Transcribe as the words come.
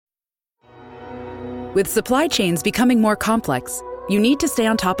With supply chains becoming more complex, you need to stay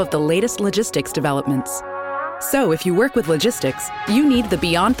on top of the latest logistics developments. So if you work with logistics, you need the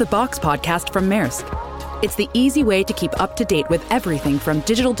Beyond the Box podcast from Maersk. It's the easy way to keep up to date with everything from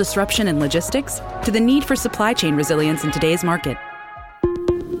digital disruption in logistics to the need for supply chain resilience in today's market.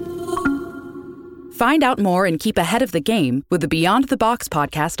 Find out more and keep ahead of the game with the Beyond the Box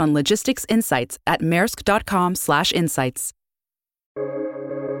podcast on logistics insights at maersk.com/insights.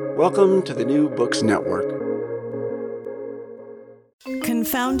 Welcome to the New Books Network.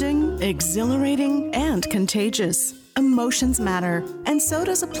 Confounding, exhilarating, and contagious. Emotions matter, and so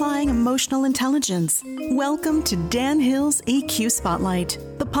does applying emotional intelligence. Welcome to Dan Hill's EQ Spotlight,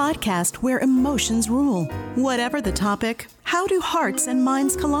 the podcast where emotions rule. Whatever the topic, how do hearts and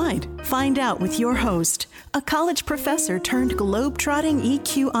minds collide? Find out with your host, a college professor turned globe-trotting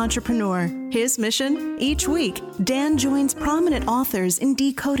EQ entrepreneur. His mission? Each week, Dan joins prominent authors in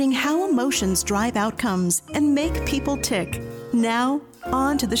decoding how emotions drive outcomes and make people tick. Now,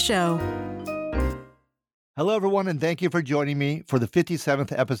 on to the show. Hello, everyone, and thank you for joining me for the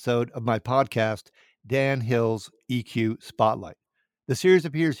 57th episode of my podcast, Dan Hill's EQ Spotlight. The series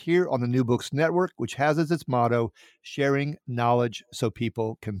appears here on the New Books Network, which has as its motto, sharing knowledge so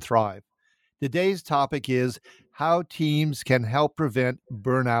people can thrive. Today's topic is how teams can help prevent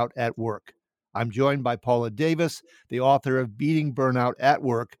burnout at work. I'm joined by Paula Davis, the author of Beating Burnout at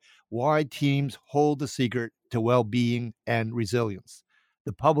Work, Why Teams Hold the Secret to Well-Being and Resilience.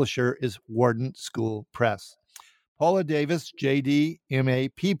 The publisher is Wharton School Press. Paula Davis, JD, MA,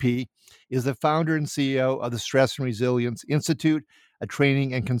 PP, is the founder and CEO of the Stress and Resilience Institute, a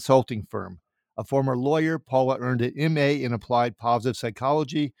training and consulting firm. A former lawyer, Paula earned an MA in Applied Positive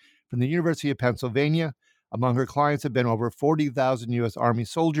Psychology from the University of Pennsylvania. Among her clients have been over 40,000 U.S. Army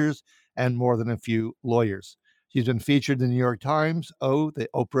soldiers and more than a few lawyers. She's been featured in the New York Times, the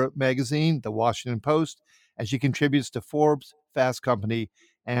Oprah Magazine, the Washington Post, and she contributes to Forbes, Fast Company,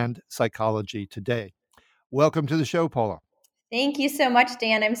 and Psychology Today. Welcome to the show, Paula. Thank you so much,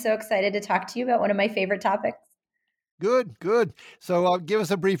 Dan. I'm so excited to talk to you about one of my favorite topics. Good. So give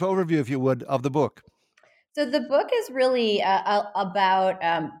us a brief overview, if you would, of the book. So the book is really about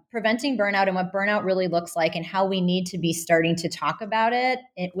preventing burnout and what burnout really looks like and how we need to be starting to talk about it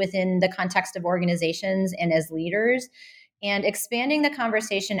within the context of organizations and as leaders, and expanding the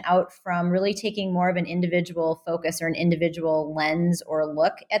conversation out from really taking more of an individual focus or an individual lens or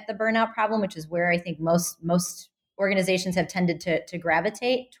look at the burnout problem, which is where I think most organizations have tended to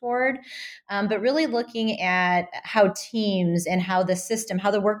gravitate toward, but really looking at how teams and how the system,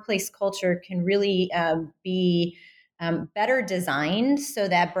 how the workplace culture can really be better designed so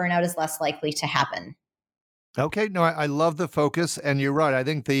that burnout is less likely to happen. Okay, no, I love the focus, and you're right. I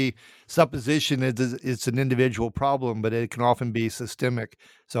think the supposition is it's an individual problem, but it can often be systemic.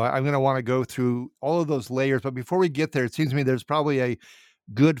 So I'm going to want to go through all of those layers. But before we get there, it seems to me there's probably a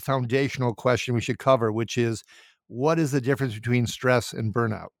good foundational question we should cover, which is, what is the difference between stress and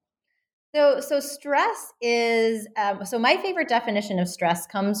burnout? So stress is, so my favorite definition of stress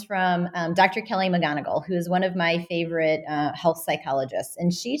comes from Dr. Kelly McGonigal, who is one of my favorite health psychologists.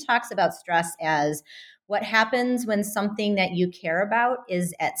 And she talks about stress as what happens when something that you care about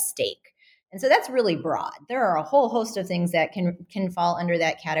is at stake. And so that's really broad. There are a whole host of things that can fall under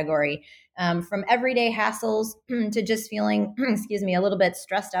that category, from everyday hassles to just feeling, a little bit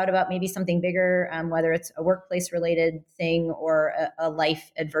stressed out about maybe something bigger, whether it's a workplace related thing or a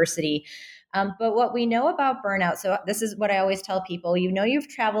life adversity. But what we know about burnout, so this is what I always tell people, you've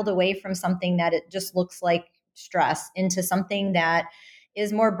traveled away from something that it just looks like stress into something that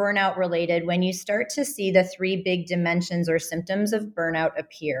is more burnout related when you start to see the three big dimensions or symptoms of burnout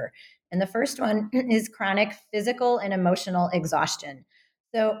appear. And the first one is chronic physical and emotional exhaustion.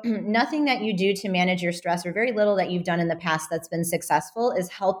 So nothing that you do to manage your stress, or very little that you've done in the past that's been successful, is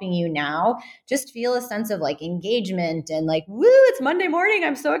helping you now just feel a sense of like engagement and like, woo, it's Monday morning.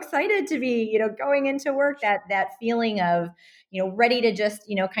 I'm so excited to be, going into work, that feeling of, ready to just,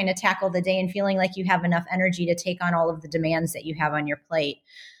 kind of tackle the day and feeling like you have enough energy to take on all of the demands that you have on your plate.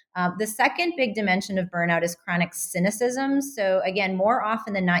 The second big dimension of burnout is chronic cynicism. So again, more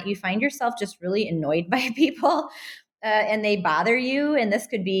often than not, you find yourself just really annoyed by people and they bother you. And this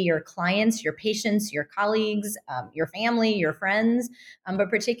could be your clients, your patients, your colleagues, your family, your friends, but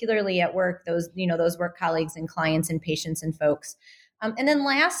particularly at work, those work colleagues and clients and patients and folks. And then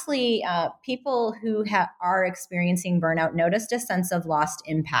lastly, people who are experiencing burnout noticed a sense of lost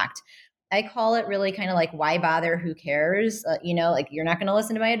impact. I call it really kind of like, why bother? Who cares? Like, you're not going to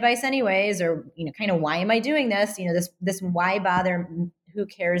listen to my advice anyways, or, kind of, why am I doing this? This why bother? Who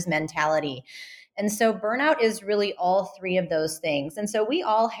cares mentality. And so burnout is really all three of those things. And so we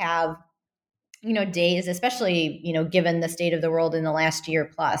all have days, especially, given the state of the world in the last year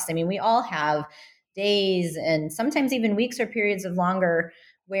plus. I mean, we all have days and sometimes even weeks or periods of longer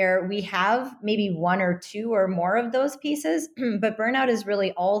where we have maybe one or two or more of those pieces, but burnout is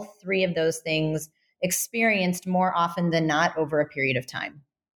really all three of those things experienced more often than not over a period of time.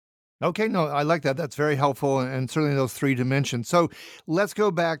 Okay, no, I like that. That's very helpful, and certainly those three dimensions. So let's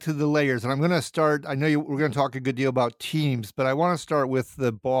go back to the layers, and I'm going to start. I know we're going to talk a good deal about teams, but I want to start with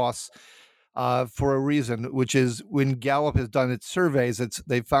the boss for a reason, which is when Gallup has done its surveys,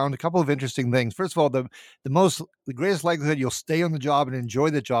 they've found a couple of interesting things. First of all, the greatest likelihood you'll stay on the job and enjoy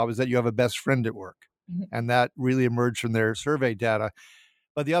the job is that you have a best friend at work, and that really emerged from their survey data.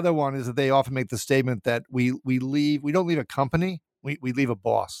 But the other one is that they often make the statement that we don't leave a company, we leave a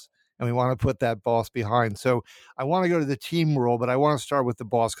boss. And we want to put that boss behind. So I want to go to the team role, but I want to start with the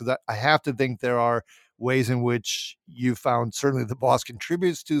boss because I have to think there are ways in which you found certainly the boss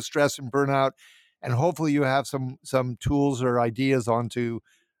contributes to stress and burnout. And hopefully you have some tools or ideas on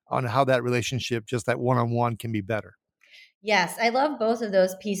how that relationship, just that one-on-one, can be better. Yes, I love both of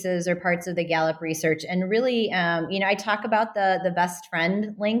those pieces or parts of the Gallup research, and really, I talk about the best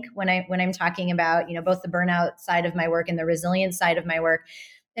friend link when I'm talking about both the burnout side of my work and the resilience side of my work.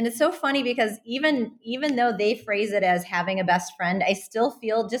 And it's so funny because even though they phrase it as having a best friend, I still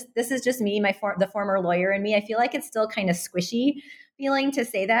feel this is just me, the former lawyer in me. I feel like it's still kind of squishy feeling to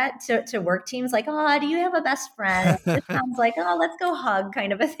say that to work teams, like, oh, do you have a best friend? It sounds like, oh, let's go hug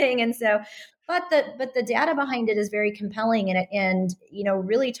kind of a thing. And so, but the data behind it is very compelling, and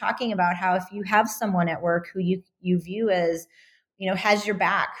really talking about how if you have someone at work who you view as has your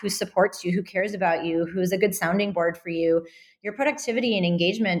back, who supports you, who cares about you, who's a good sounding board for you, your productivity and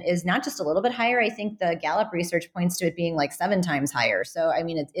engagement is not just a little bit higher. I think the Gallup research points to it being like 7 times higher. So, I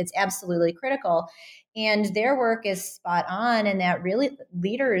mean, it's absolutely critical. And their work is spot on in that really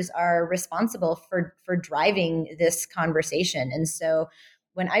leaders are responsible for driving this conversation. And so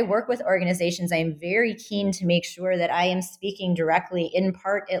when I work with organizations, I am very keen to make sure that I am speaking directly, in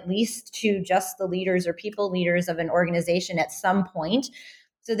part, at least to just the leaders or people leaders of an organization at some point,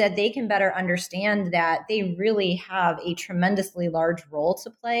 so that they can better understand that they really have a tremendously large role to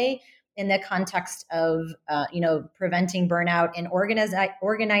play in the context of, preventing burnout and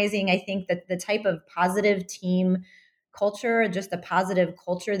organizing. I think that the type of positive team culture, just a positive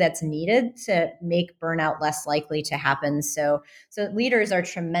culture that's needed to make burnout less likely to happen. So leaders are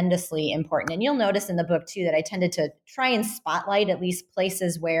tremendously important. And you'll notice in the book too, that I tended to try and spotlight at least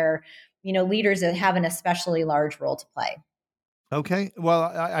places where, leaders have an especially large role to play. Okay. Well,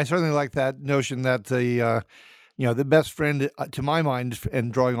 I certainly like that notion that the best friend, to my mind,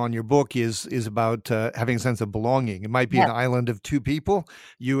 and drawing on your book, is about having a sense of belonging. It might be an island of two people,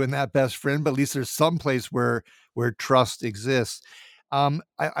 you and that best friend, but at least there's some place where trust exists.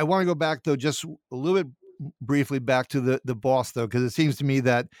 I want to go back, though, just a little bit briefly back to the boss, though, because it seems to me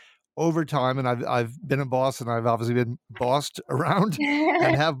that over time, and I've been a boss, and I've obviously been bossed around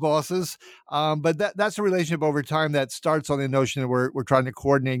and have bosses, but that's a relationship over time that starts on the notion that we're trying to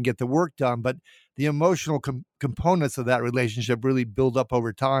coordinate and get the work done, but the emotional components of that relationship really build up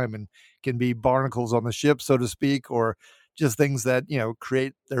over time and can be barnacles on the ship, so to speak, or just things that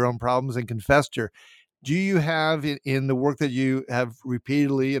create their own problems and can fester. Do you have in the work that you have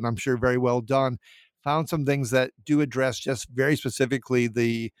repeatedly, and I'm sure very well done, found some things that do address just very specifically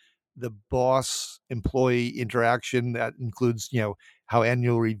the boss employee interaction that includes, how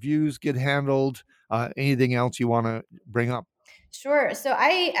annual reviews get handled, anything else you want to bring up? Sure. So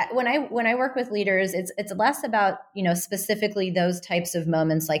when I work with leaders, it's less about, specifically those types of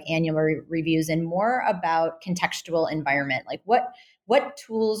moments like annual reviews, and more about contextual environment. Like what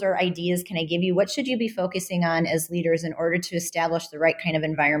tools or ideas can I give you? What should you be focusing on as leaders in order to establish the right kind of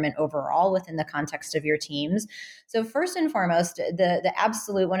environment overall within the context of your teams? So first and foremost,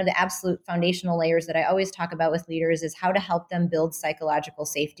 one of the absolute foundational layers that I always talk about with leaders is how to help them build psychological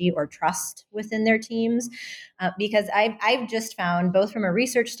safety or trust within their teams. Because I've just found, both from a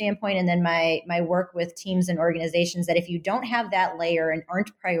research standpoint and then my work with teams and organizations, that if you don't have that layer and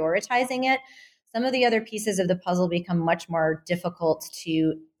aren't prioritizing it, some of the other pieces of the puzzle become much more difficult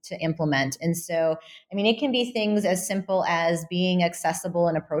to implement. And so, I mean, it can be things as simple as being accessible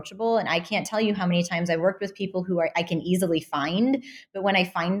and approachable. And I can't tell you how many times I've worked with people who I can easily find, but when I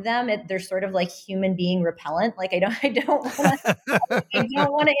find them, they're sort of like human being repellent. Like I don't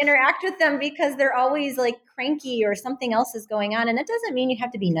want to interact with them because they're always like cranky or something else is going on. And that doesn't mean you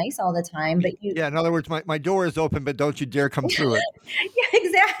have to be nice all the time, but yeah, in other words, my door is open, but don't you dare come through it. Yeah,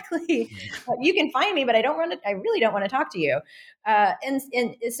 exactly. You can find me, but I really don't want to talk to you. And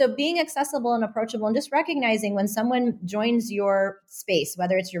so being accessible and approachable, and just recognizing when someone joins your space,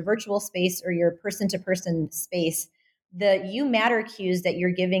 whether it's your virtual space or your person-to-person space, the you matter cues that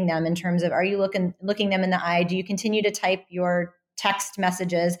you're giving them in terms of, are you looking them in the eye? Do you continue to type your text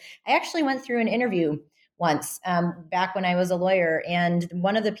messages? I actually went through an interview once back when I was a lawyer, and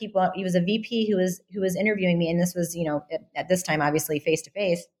one of the people, he was a VP who was interviewing me, and this was, at this time, obviously face to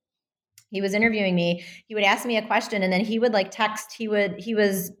face. He was interviewing me. He would ask me a question, and then he would like text. He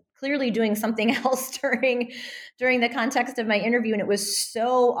was clearly doing something else during the context of my interview, and it was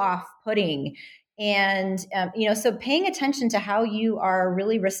so off-putting. And so paying attention to how you are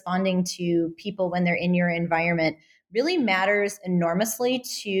really responding to people when they're in your environment really matters enormously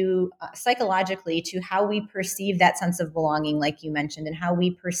to psychologically to how we perceive that sense of belonging, like you mentioned, and how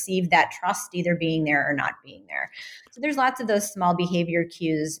we perceive that trust either being there or not being there. So there's lots of those small behavior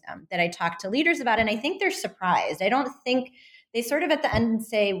cues that I talk to leaders about, and I think they're surprised. I don't think they sort of at the end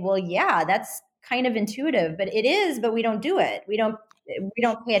say, well, yeah, that's kind of intuitive, but it is, but we don't do it. We don't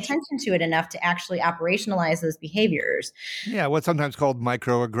pay attention to it enough to actually operationalize those behaviors. Yeah, what's sometimes called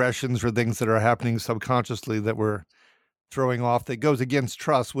microaggressions, or things that are happening subconsciously that we're throwing off, that goes against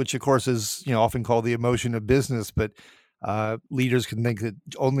trust, which of course is often called the emotion of business, but leaders can think it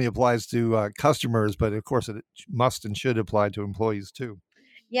only applies to customers, but of course it must and should apply to employees too.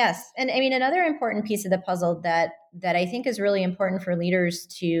 Yes. And I mean, another important piece of the puzzle that I think is really important for leaders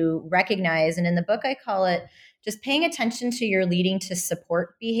to recognize, and in the book I call it just paying attention to your leading to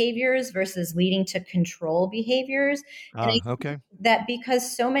support behaviors versus leading to control behaviors. And okay. that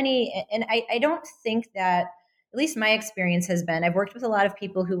because so many, and I don't think that, at least my experience has been, I've worked with a lot of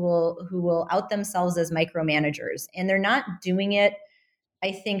people who will out themselves as micromanagers, and they're not doing it,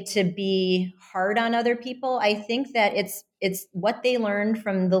 I think, to be hard on other people. I think that it's what they learned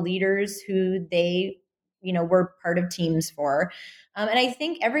from the leaders who they, were part of teams for. And I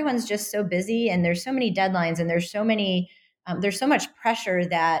think everyone's just so busy, and there's so many deadlines, and there's so much pressure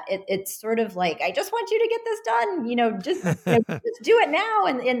that it's sort of like, I just want you to get this done, just do it now.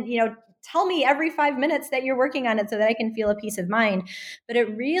 And tell me every 5 minutes that you're working on it so that I can feel a peace of mind. But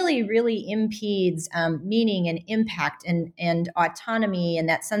it really, really impedes meaning and impact and autonomy and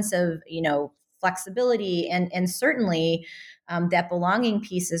that sense of, flexibility and certainly that belonging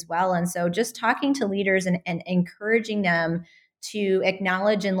piece as well. And so just talking to leaders and encouraging them to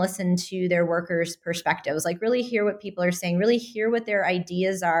acknowledge and listen to their workers' perspectives, like really hear what people are saying, really hear what their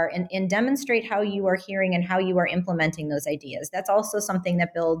ideas are, and demonstrate how you are hearing and how you are implementing those ideas. That's also something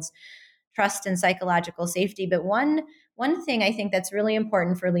that builds trust and psychological safety. But one thing I think that's really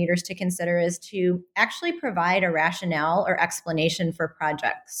important for leaders to consider is to actually provide a rationale or explanation for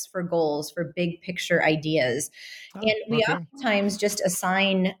projects, for goals, for big picture ideas. And we oftentimes just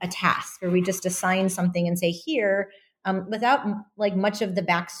assign a task, or we just assign something and say, here, without like much of the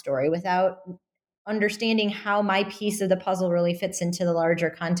backstory, without understanding how my piece of the puzzle really fits into the larger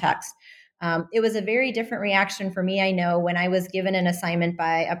context. It was a very different reaction for me, I know, when I was given an assignment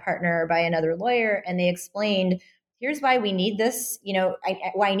by a partner or by another lawyer, and they explained, here's why we need this,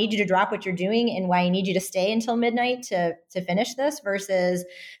 why I need you to drop what you're doing and why I need you to stay until midnight to finish this, versus,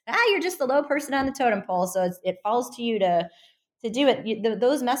 you're just the low person on the totem pole, so it falls to you to do it.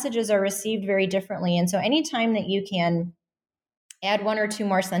 Those messages are received very differently. And so anytime that you can add one or two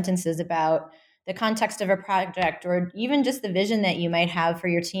more sentences about the context of a project, or even just the vision that you might have for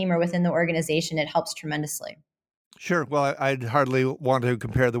your team or within the organization, it helps tremendously. Sure. Well, I'd hardly want to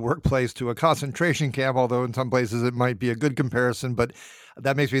compare the workplace to a concentration camp, although in some places it might be a good comparison. But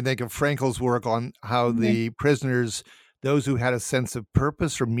that makes me think of Frankel's work on how the prisoners, those who had a sense of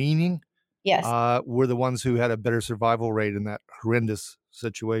purpose or meaning, yes, were the ones who had a better survival rate in that horrendous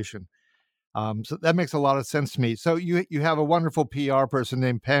situation. So that makes a lot of sense to me. So you have a wonderful PR person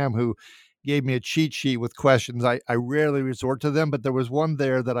named Pam who gave me a cheat sheet with questions. I rarely resort to them, but there was one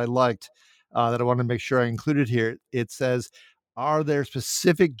there that I liked that I want to make sure I included here. It says, are there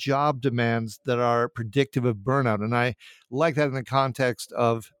specific job demands that are predictive of burnout? And I like that in the context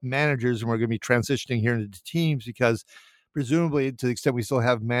of managers, and we're going to be transitioning here into teams, because presumably, to the extent we still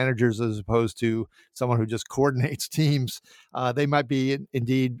have managers as opposed to someone who just coordinates teams, they might be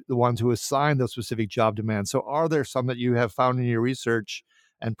indeed the ones who assign those specific job demands. So are there some that you have found in your research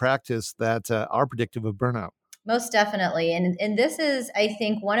and practice that are predictive of burnout? Most definitely. And this is, I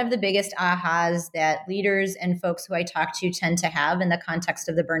think, one of the biggest ahas that leaders and folks who I talk to tend to have in the context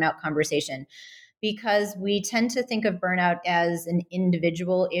of the burnout conversation, because we tend to think of burnout as an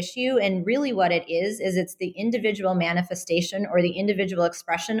individual issue. And really what it is it's the individual manifestation or the individual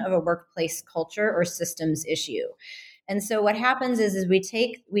expression of a workplace culture or systems issue. And so what happens is we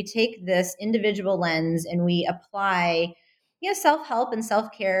take this individual lens and we apply self-help and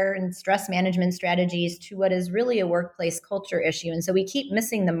self-care and stress management strategies to what is really a workplace culture issue. And so we keep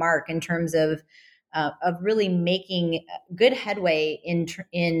missing the mark in terms of really making good headway in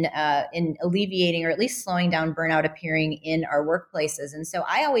alleviating or at least slowing down burnout appearing in our workplaces. And so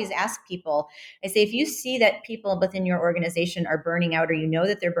I always ask people, I say, if you see that people within your organization are burning out, or you know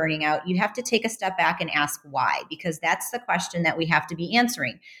that they're burning out, you have to take a step back and ask why, because that's the question that we have to be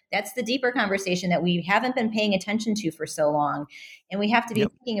answering. That's the deeper conversation that we haven't been paying attention to for so long. And we have to be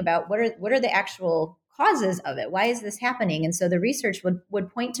thinking about what are the actual causes of it? Why is this happening? And so the research would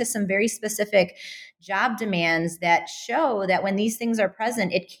point to some very specific job demands that show that when these things are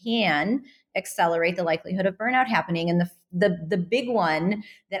present, it can accelerate the likelihood of burnout happening. And the big one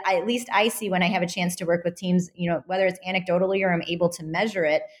that at least I see when I have a chance to work with teams, whether it's anecdotally or I'm able to measure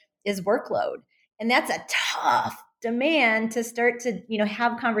it, is workload. And that's a tough demand to start to,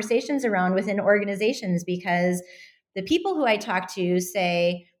 have conversations around within organizations, because the people who I talk to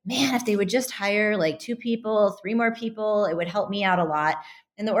say, man, if they would just hire like 2 people, 3 more people, it would help me out a lot.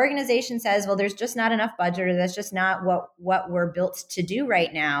 And the organization says, well, there's just not enough budget, or that's just not what we're built to do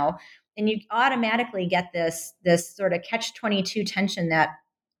right now. And you automatically get this sort of catch-22 tension that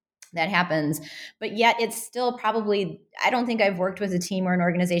happens. But yet it's still probably, I don't think I've worked with a team or an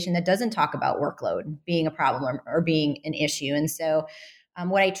organization that doesn't talk about workload being a problem or being an issue. And so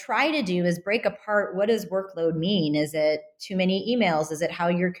what I try to do is break apart, what does workload mean? Is it too many emails? Is it how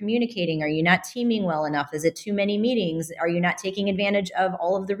you're communicating? Are you not teaming well enough? Is it too many meetings? Are you not taking advantage of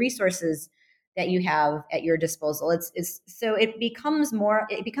all of the resources that you have at your disposal? So it becomes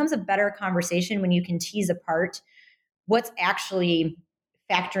a better conversation when you can tease apart what's actually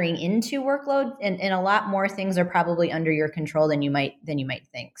factoring into workload, and a lot more things are probably under your control than you might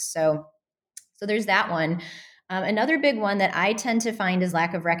think. So there's that one. Another big one that I tend to find is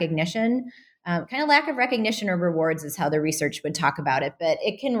lack of recognition. Kind of lack of recognition or rewards is how the research would talk about it. But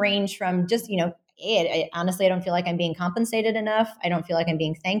it can range from just, honestly, I don't feel like I'm being compensated enough. I don't feel like I'm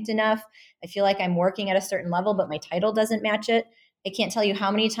being thanked enough. I feel like I'm working at a certain level, but my title doesn't match it. I can't tell you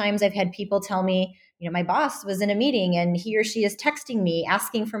how many times I've had people tell me, my boss was in a meeting and he or she is texting me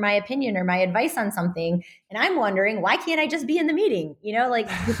asking for my opinion or my advice on something. And I'm wondering, why can't I just be in the meeting? Give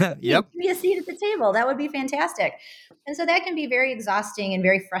me a seat at the table. That would be fantastic. And so that can be very exhausting and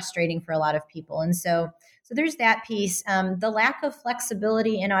very frustrating for a lot of people. And so there's that piece. The lack of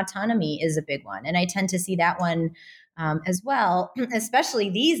flexibility and autonomy is a big one. And I tend to see that one as well,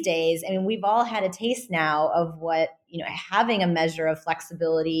 especially these days. I mean, we've all had a taste now of what, having a measure of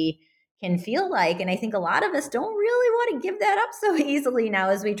flexibility can feel like. And I think a lot of us don't really want to give that up so easily now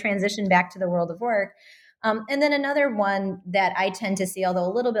as we transition back to the world of work. And then another one that I tend to see, although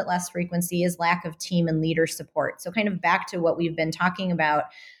a little bit less frequency, is lack of team and leader support. So kind of back to what we've been talking about,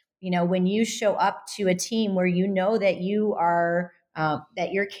 when you show up to a team where you know that you are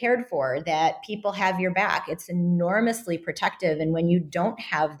that you're cared for, that people have your back, it's enormously protective. And when you don't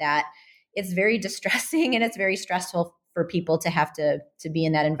have that, it's very distressing and it's very stressful for people to have to be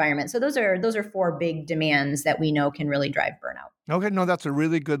in that environment. So those are 4 big demands that we know can really drive burnout. Okay, no, that's a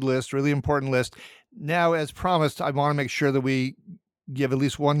really good list, really important list. Now, as promised, I want to make sure that we give at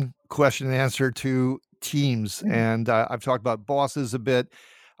least one question and answer to teams. Mm-hmm. And I've talked about bosses a bit.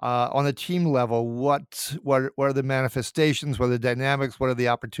 On the team level, what are the manifestations? What are the dynamics? What are the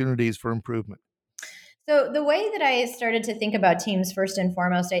opportunities for improvement? So the way that I started to think about teams, first and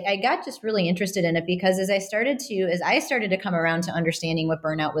foremost, I got just really interested in it because as I started to come around to understanding what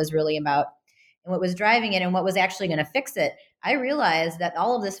burnout was really about and what was driving it and what was actually going to fix it, I realized that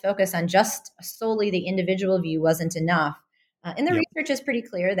all of this focus on just solely the individual view wasn't enough. And the research is pretty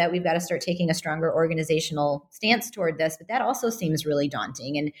clear that we've got to start taking a stronger organizational stance toward this, but that also seems really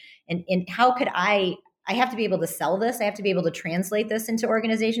daunting. And how could I have to be able to sell this. I have to be able to translate this into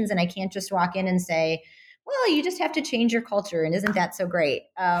organizations. And I can't just walk in and say, well, you just have to change your culture. And isn't that so great?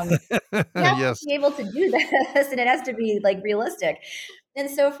 You have to be able to do this, and it has to be like realistic. And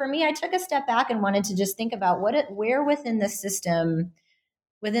so for me, I took a step back and wanted to just think about where within the system,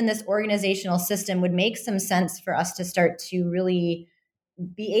 within this organizational system, would make some sense for us to start to really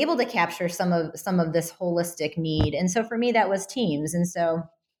be able to capture some of this holistic need. And so for me, that was teams. And so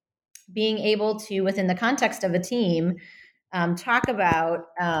being able to, within the context of a team, talk about,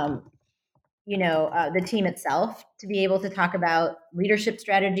 the team itself, to be able to talk about leadership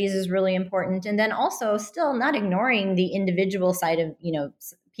strategies is really important. And then also still not ignoring the individual side of,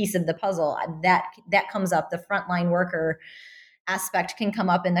 piece of the puzzle that comes up. The frontline worker aspect can come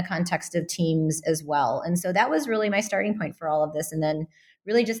up in the context of teams as well. And so that was really my starting point for all of this. And then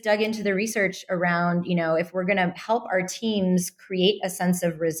really just dug into the research around, if we're going to help our teams create a sense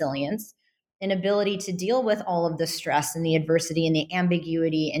of resilience, an ability to deal with all of the stress and the adversity and the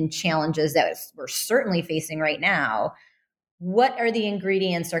ambiguity and challenges that we're certainly facing right now, what are the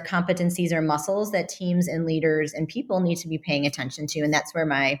ingredients or competencies or muscles that teams and leaders and people need to be paying attention to? And that's where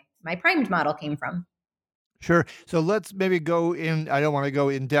my primed model came from. Sure. So let's maybe go in. I don't want to go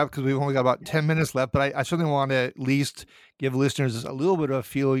in depth because we've only got about 10 minutes left, but I certainly want to at least give listeners a little bit of a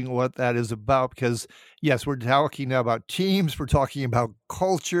feeling what that is about. Because, yes, we're talking now about teams, we're talking about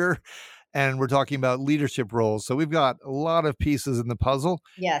culture, and we're talking about leadership roles. So we've got a lot of pieces in the puzzle.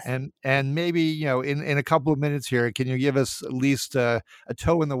 Yes. And maybe, in a couple of minutes here, can you give us at least a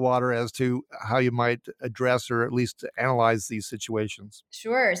toe in the water as to how you might address or at least analyze these situations?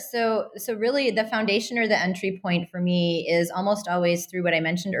 Sure. So really the foundation or the entry point for me is almost always through what I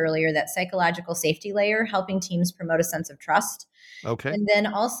mentioned earlier, that psychological safety layer, helping teams promote a sense of trust. Okay. And then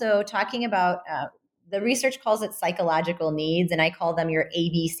also talking about the research calls it psychological needs, and I call them your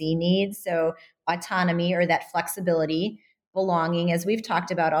ABC needs. So autonomy, or that flexibility, belonging, as we've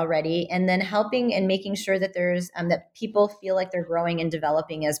talked about already, and then helping and making sure that there's that people feel like they're growing and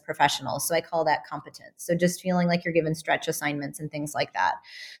developing as professionals. So I call that competence. So just feeling like you're given stretch assignments and things like that.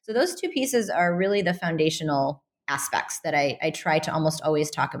 So those two pieces are really the foundational aspects that I try to almost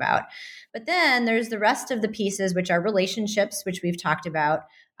always talk about. But then there's the rest of the pieces, which are relationships, which we've talked about,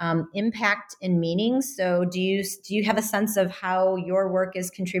 impact and meaning. So do you have a sense of how your work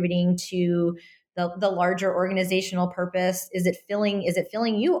is contributing to the larger organizational purpose? Is it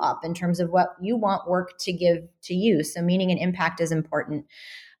filling you up in terms of what you want work to give to you? So meaning and impact is important.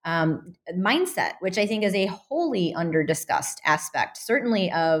 Mindset, which I think is a wholly under-discussed aspect,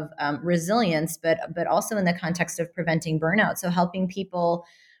 certainly of resilience, but also in the context of preventing burnout. So helping people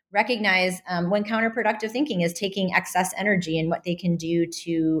recognize when counterproductive thinking is taking excess energy and what they can do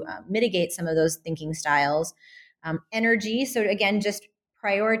to mitigate some of those thinking styles. Energy, so again, just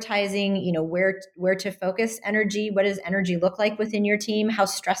prioritizing, where to focus energy. What does energy look like within your team? How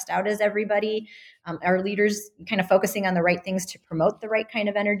stressed out is everybody? Are leaders kind of focusing on the right things to promote the right kind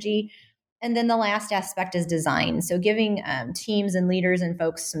of energy? And then the last aspect is design. So giving teams and leaders and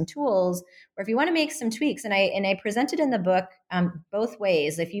folks some tools, or if you want to make some tweaks, and I presented in the book both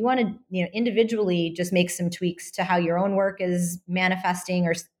ways. If you want to, individually just make some tweaks to how your own work is manifesting,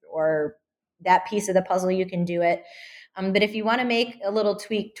 or that piece of the puzzle, you can do it. But if you want to make a little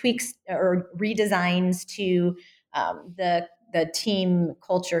tweaks or redesigns to the team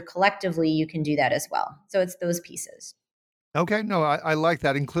culture collectively, you can do that as well. So it's those pieces. Okay, no, I like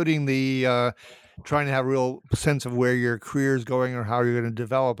that, including the trying to have a real sense of where your career is going or how you're going to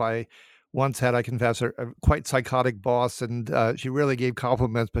develop. I once had, I confess, a quite psychotic boss, and she really gave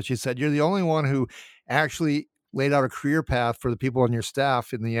compliments, but she said, "You're the only one who actually laid out a career path for the people on your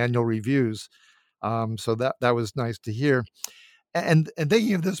staff in the annual reviews." So that was nice to hear. And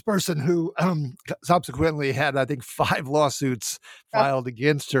thinking of this person who subsequently had, I think, 5 lawsuits filed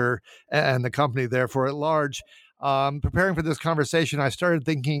against her and the company, therefore, at large. Preparing for this conversation, I started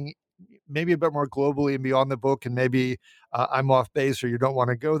thinking maybe a bit more globally and beyond the book, and maybe I'm off base or you don't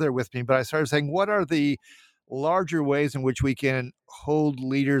want to go there with me, but I started saying, what are the larger ways in which we can hold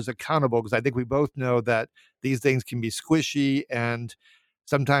leaders accountable? Because I think we both know that these things can be squishy, and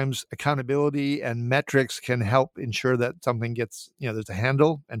sometimes accountability and metrics can help ensure that something gets, there's a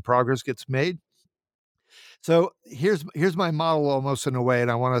handle and progress gets made. So here's my model almost in a way,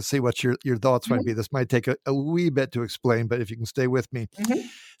 and I want to see what your thoughts might be. This might take a wee bit to explain, but if you can stay with me. Mm-hmm.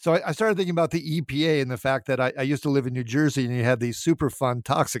 So I started thinking about the EPA and the fact that I used to live in New Jersey, and you had these Superfund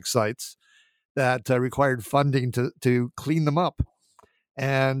toxic sites that required funding to clean them up.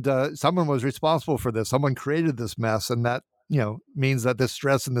 And someone was responsible for this. Someone created this mess, and that means that this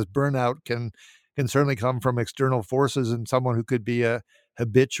stress and this burnout can certainly come from external forces and someone who could be a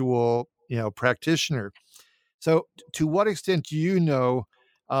habitual practitioner. So to what extent do you know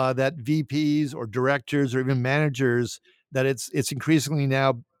that VPs or directors or even managers, that it's increasingly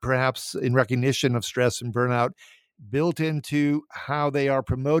now, perhaps in recognition of stress and burnout, built into how they are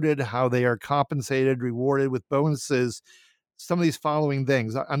promoted, how they are compensated, rewarded with bonuses, some of these following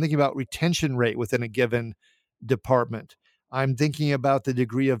things? I'm thinking about retention rate within a given department. I'm thinking about the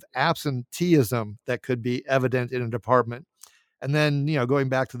degree of absenteeism that could be evident in a department. And then, going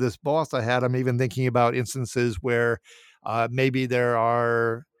back to this boss I had, I'm even thinking about instances where maybe there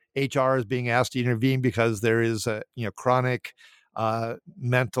are HRs being asked to intervene because there is chronic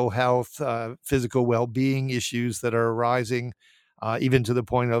mental health, physical well-being issues that are arising, even to the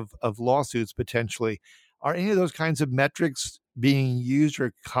point of lawsuits potentially. Are any of those kinds of metrics being used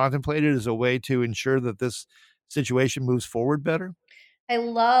or contemplated as a way to ensure that this situation moves forward better? I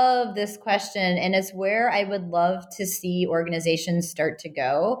love this question, and it's where I would love to see organizations start to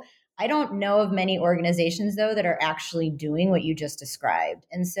go. I don't know of many organizations, though, that are actually doing what you just described.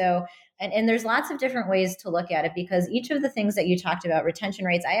 And so, and there's lots of different ways to look at it, because each of the things that you talked about, retention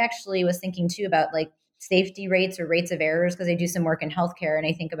rates, I actually was thinking too about like safety rates or rates of errors, because I do some work in healthcare and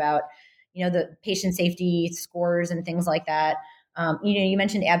I think about, the patient safety scores and things like that. You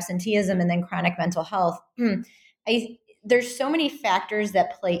mentioned absenteeism and then chronic mental health. There's so many factors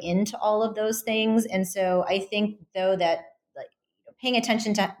that play into all of those things. And so I think, though, that like paying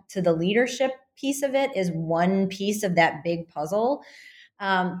attention to the leadership piece of it is one piece of that big puzzle.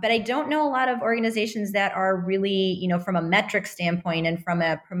 But I don't know a lot of organizations that are really, from a metric standpoint and from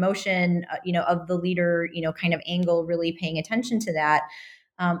a promotion, of the leader, kind of angle, really paying attention to that.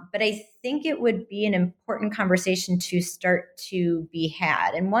 But I think it would be an important conversation to start to be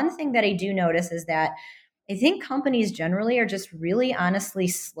had. And one thing that I do notice is that I think companies generally are just really honestly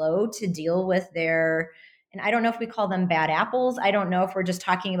slow to deal with and I don't know if we call them bad apples. I don't know if we're just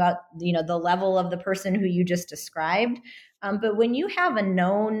talking about, the level of the person who you just described. But when you have a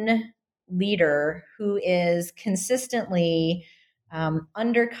known leader who is consistently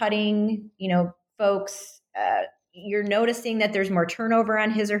undercutting, folks, you're noticing that there's more turnover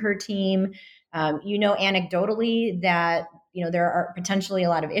on his or her team. Anecdotally that, there are potentially a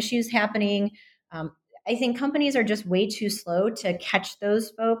lot of issues happening. I think companies are just way too slow to catch those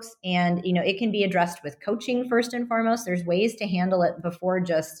folks. And, it can be addressed with coaching first and foremost. There's ways to handle it before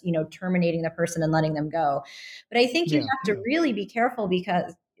just, terminating the person and letting them go. But I think you have to really be careful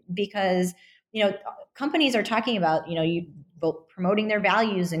because, companies are talking about, both promoting their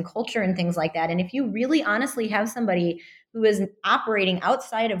values and culture and things like that. And if you really honestly have somebody who is operating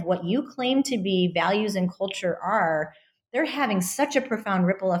outside of what you claim to be values and culture are, they're having such a profound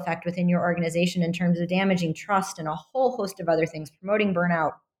ripple effect within your organization in terms of damaging trust and a whole host of other things, promoting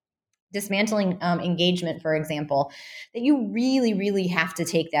burnout, dismantling engagement, for example, that you really, really have to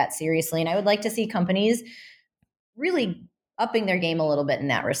take that seriously. And I would like to see companies really upping their game a little bit in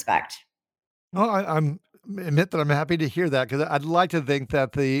that respect. Well, I'm admit that I'm happy to hear that, because I'd like to think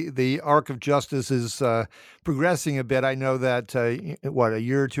that the arc of justice is progressing a bit. I know that a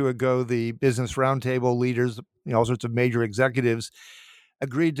year or two ago, the Business Roundtable leaders, all sorts of major executives,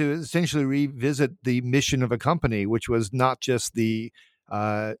 agreed to essentially revisit the mission of a company, which was not just the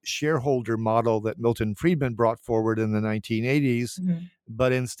shareholder model that Milton Friedman brought forward in the 1980s,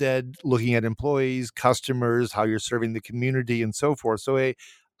 but instead looking at employees, customers, how you're serving the community, and so forth. So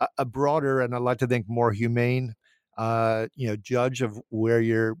a broader, and I'd like to think more humane, judge of where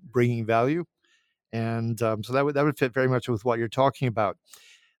you're bringing value. And so that would fit very much with what you're talking about.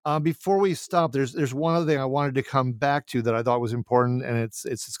 Before we stop, there's one other thing I wanted to come back to that I thought was important, and it's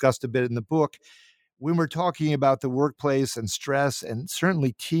discussed a bit in the book. When we're talking about the workplace and stress and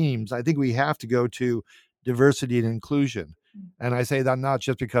certainly teams, I think we have to go to diversity and inclusion. And I say that not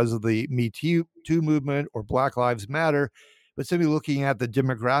just because of the Me Too movement or Black Lives Matter, but simply looking at the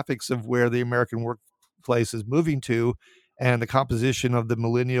demographics of where the American workplace is moving to and the composition of the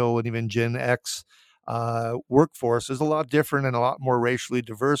millennial and even Gen X workforce is a lot different and a lot more racially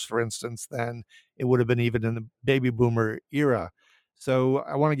diverse, for instance, than it would have been even in the baby boomer era. So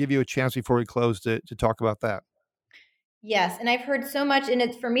I want to give you a chance before we close to talk about that. Yes, and I've heard so much,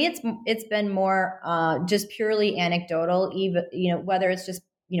 and for me, it's been more just purely anecdotal. Even whether it's just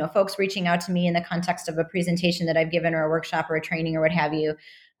folks reaching out to me in the context of a presentation that I've given or a workshop or a training or what have you,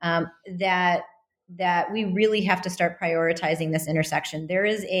 that we really have to start prioritizing this intersection. There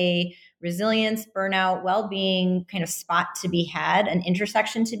is a resilience, burnout, well-being kind of spot to be had, an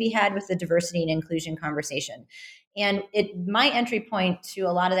intersection to be had with the diversity and inclusion conversation. And my entry point to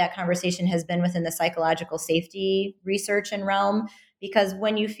a lot of that conversation has been within the psychological safety research and realm, because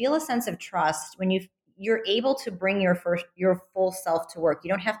when you feel a sense of trust, when you're able to bring your full self to work, you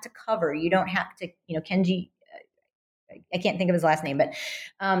don't have to cover, you don't have to, Kenji, I can't think of his last name, but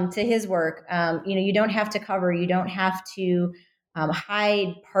to his work, you don't have to cover, you don't have to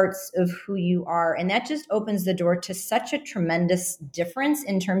hide parts of who you are. And that just opens the door to such a tremendous difference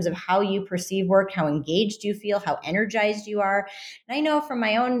in terms of how you perceive work, how engaged you feel, how energized you are. And I know from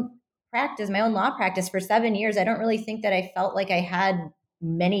my own practice, my own law practice for 7 years, I don't really think that I felt like I had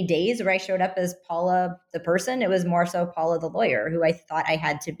many days where I showed up as Paula the person. It was more so Paula the lawyer, who I thought I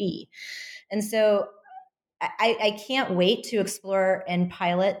had to be. And so I can't wait to explore and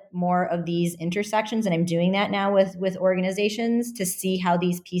pilot more of these intersections. And I'm doing that now with organizations to see how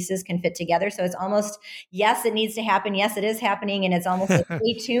these pieces can fit together. So it's almost, yes, it needs to happen. Yes, it is happening. And it's almost like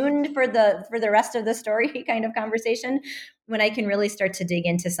stay tuned for the rest of the story kind of conversation when I can really start to dig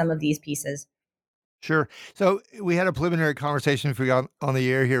into some of these pieces. Sure. So we had a preliminary conversation for you on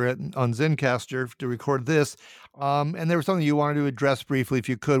the air here on Zencastr to record this. And there was something you wanted to address briefly, if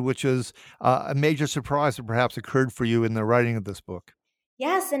you could, which is a major surprise that perhaps occurred for you in the writing of this book.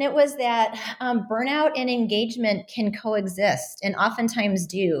 Yes, and it was that burnout and engagement can coexist and oftentimes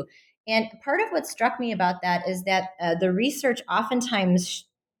do. And part of what struck me about that is that the research oftentimes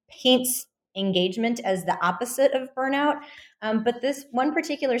paints engagement as the opposite of burnout. But this one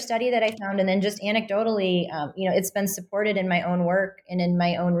particular study that I found, and then just anecdotally, it's been supported in my own work and in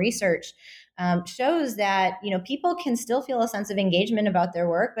my own research, shows that people can still feel a sense of engagement about their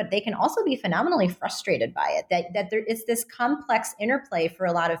work, but they can also be phenomenally frustrated by it. That there is this complex interplay for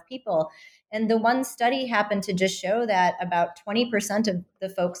a lot of people. And the one study happened to just show that about 20% of the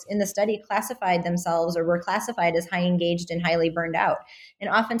folks in the study classified themselves or were classified as high engaged and highly burned out. And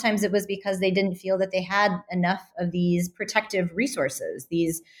oftentimes it was because they didn't feel that they had enough of these protective resources,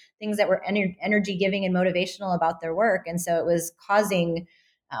 these things that were energy giving and motivational about their work. And so it was causing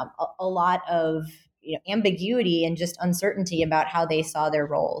a lot of ambiguity and just uncertainty about how they saw their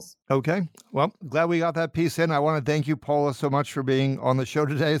roles. Okay. Well, glad we got that piece in. I want to thank you, Paula, so much for being on the show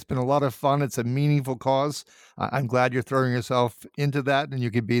today. It's been a lot of fun. It's a meaningful cause. I'm glad you're throwing yourself into that and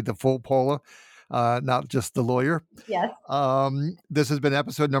you could be the full Paula, not just the lawyer. Yes. This has been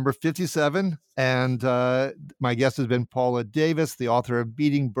episode number 57. And my guest has been Paula Davis, the author of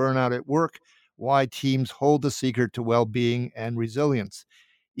Beating Burnout at Work, Why Teams Hold the Secret to Well-Being and Resilience.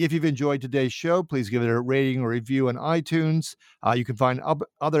 If you've enjoyed today's show, please give it a rating or review on iTunes. You can find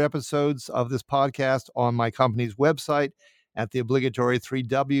other episodes of this podcast on my company's website at the obligatory 3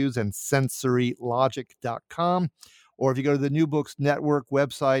 W's and sensorylogic.com. Or if you go to the New Books Network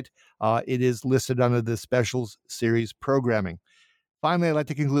website, it is listed under the Specials Series programming. Finally, I'd like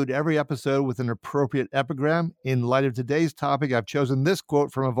to conclude every episode with an appropriate epigram. In light of today's topic, I've chosen this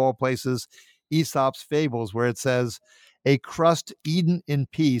quote from, of all places, Aesop's Fables, where it says, "A crust eaten in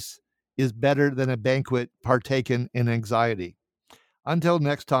peace is better than a banquet partaken in anxiety." Until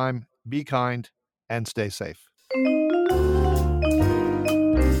next time, be kind and stay safe.